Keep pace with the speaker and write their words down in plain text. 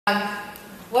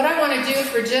What I want to do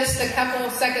for just a couple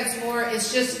of seconds more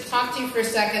is just talk to you for a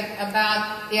second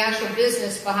about the actual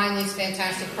business behind these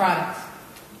fantastic products.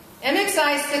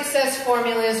 MXI's success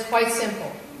formula is quite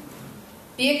simple.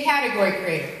 Be a category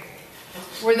creator.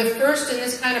 We're the first in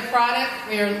this kind of product.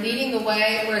 We are leading the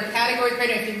way. We're a category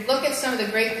creator. If you look at some of the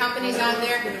great companies out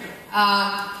there,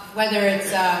 whether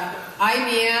it's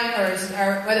IBM or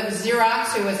whether it was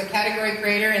Xerox, who was a category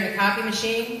creator in the copy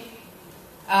machine,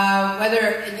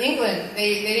 whether in England,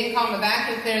 they didn't call him a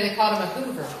vacuum cleaner, they called him a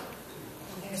Hoover.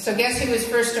 So guess who was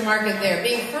first to market there?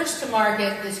 Being first to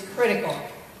market is critical,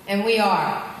 and we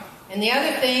are. And the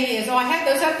other thing is, I had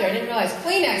those up there, I didn't realize.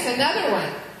 Kleenex, another one,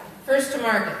 first to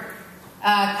market,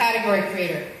 category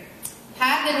creator.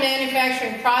 Patented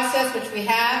manufacturing process, which we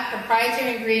have,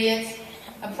 proprietary ingredients,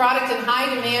 a product in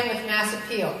high demand with mass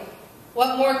appeal.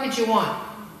 What more could you want?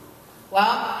 Well,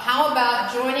 how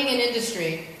about joining an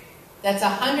industry that's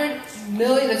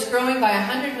that's growing by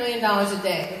 $100 million a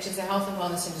day, which is the health and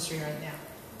wellness industry right now.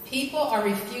 People are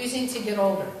refusing to get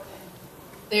older.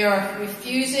 They are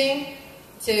refusing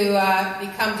to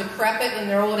become decrepit in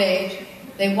their old age.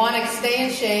 They want to stay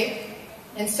in shape.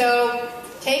 And so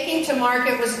taking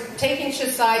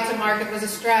Shasai to market was a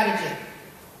strategy.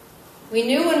 We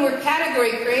knew when we're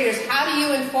category creators, how do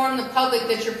you inform the public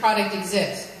that your product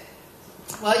exists?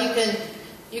 Well,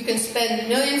 you can spend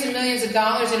millions and millions of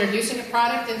dollars introducing a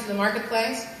product into the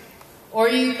marketplace, or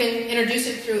you can introduce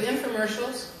it through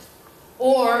infomercials,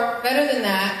 or better than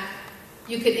that,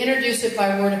 you could introduce it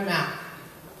by word of mouth.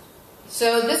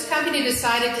 So this company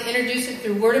decided to introduce it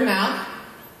through word of mouth,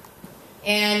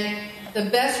 and the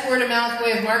best word of mouth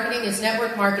way of marketing is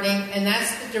network marketing, and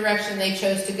that's the direction they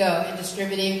chose to go in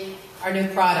distributing our new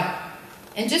product.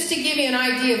 And just to give you an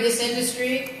idea of this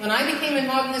industry, when I became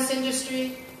involved in this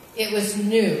industry, it was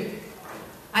new.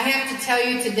 I have to tell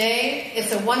you today,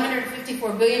 it's a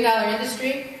 $154 billion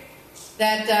industry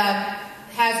that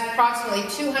has approximately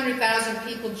 200,000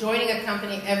 people joining a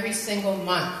company every single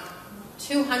month.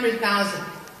 200,000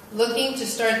 looking to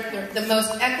start the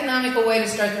most economical way to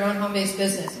start their own home-based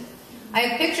business. I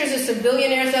have pictures of some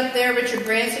billionaires up there. Richard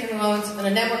Branson, who owns a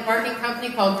network marketing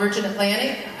company called Virgin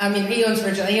Atlantic. He owns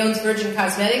Virgin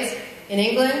Cosmetics in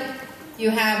England. You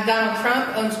have Donald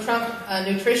Trump, owns Trump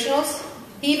Nutritionals.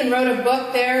 He even wrote a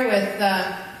book there with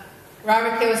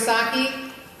Robert Kiyosaki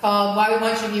called Why We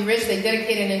Want You to Be Rich. They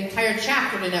dedicated an entire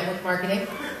chapter to network marketing.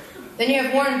 Then you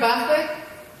have Warren Buffett,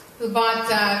 who bought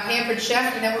Pampered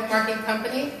Chef, a network marketing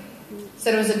company.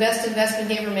 Said it was the best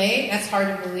investment he ever made. That's hard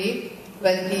to believe,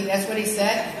 but that's what he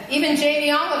said. Even Jamie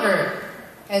Oliver,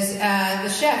 the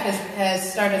chef,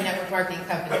 has started a network marketing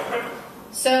company.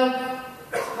 So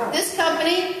this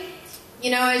company,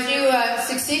 as you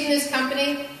succeed in this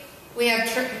company, we have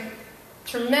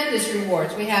tremendous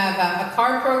rewards. We have a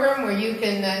car program where you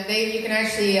can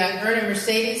actually earn a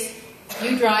Mercedes.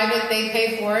 You drive it, they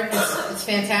pay for it. It's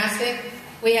fantastic.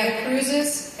 We have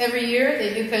cruises every year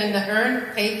that you can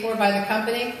earn, paid for by the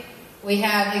company. We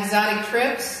have exotic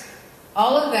trips.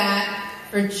 All of that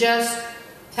for just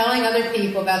telling other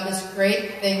people about this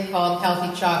great thing called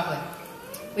healthy chocolate.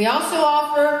 We also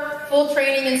offer full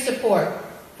training and support,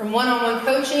 from one-on-one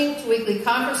coaching to weekly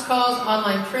conference calls,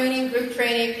 online training, group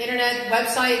training, internet,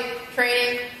 website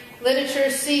training, literature,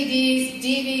 CDs,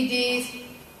 DVDs.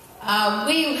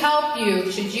 We help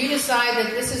you should you decide that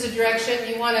this is a direction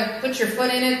you want to put your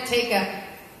foot in it, take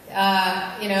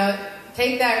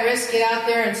that risk, get out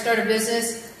there and start a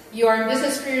business. You are in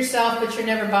business for yourself, but you're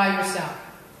never by yourself.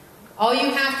 All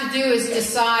you have to do is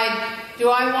decide, do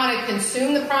I want to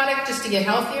consume the product just to get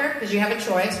healthier? Because you have a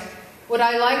choice. Would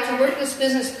I like to work this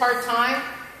business part-time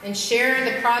and share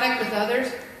the product with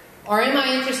others? Or am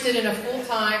I interested in a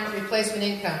full-time replacement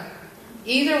income?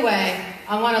 Either way,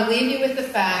 I want to leave you with the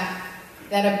fact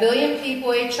that 1 billion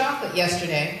people ate chocolate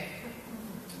yesterday.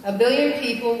 1 billion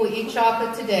people will eat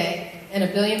chocolate today, and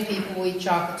 1 billion people will eat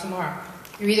chocolate tomorrow.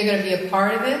 You're either going to be a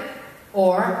part of it,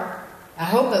 or I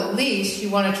hope at least you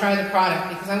want to try the product,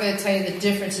 because I'm going to tell you the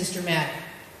difference is dramatic.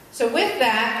 So with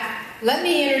that, let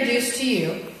me introduce to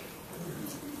you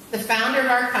the founder of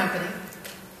our company.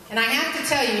 And I have to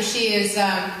tell you, she is,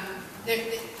 Jeanette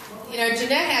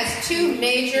has two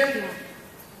major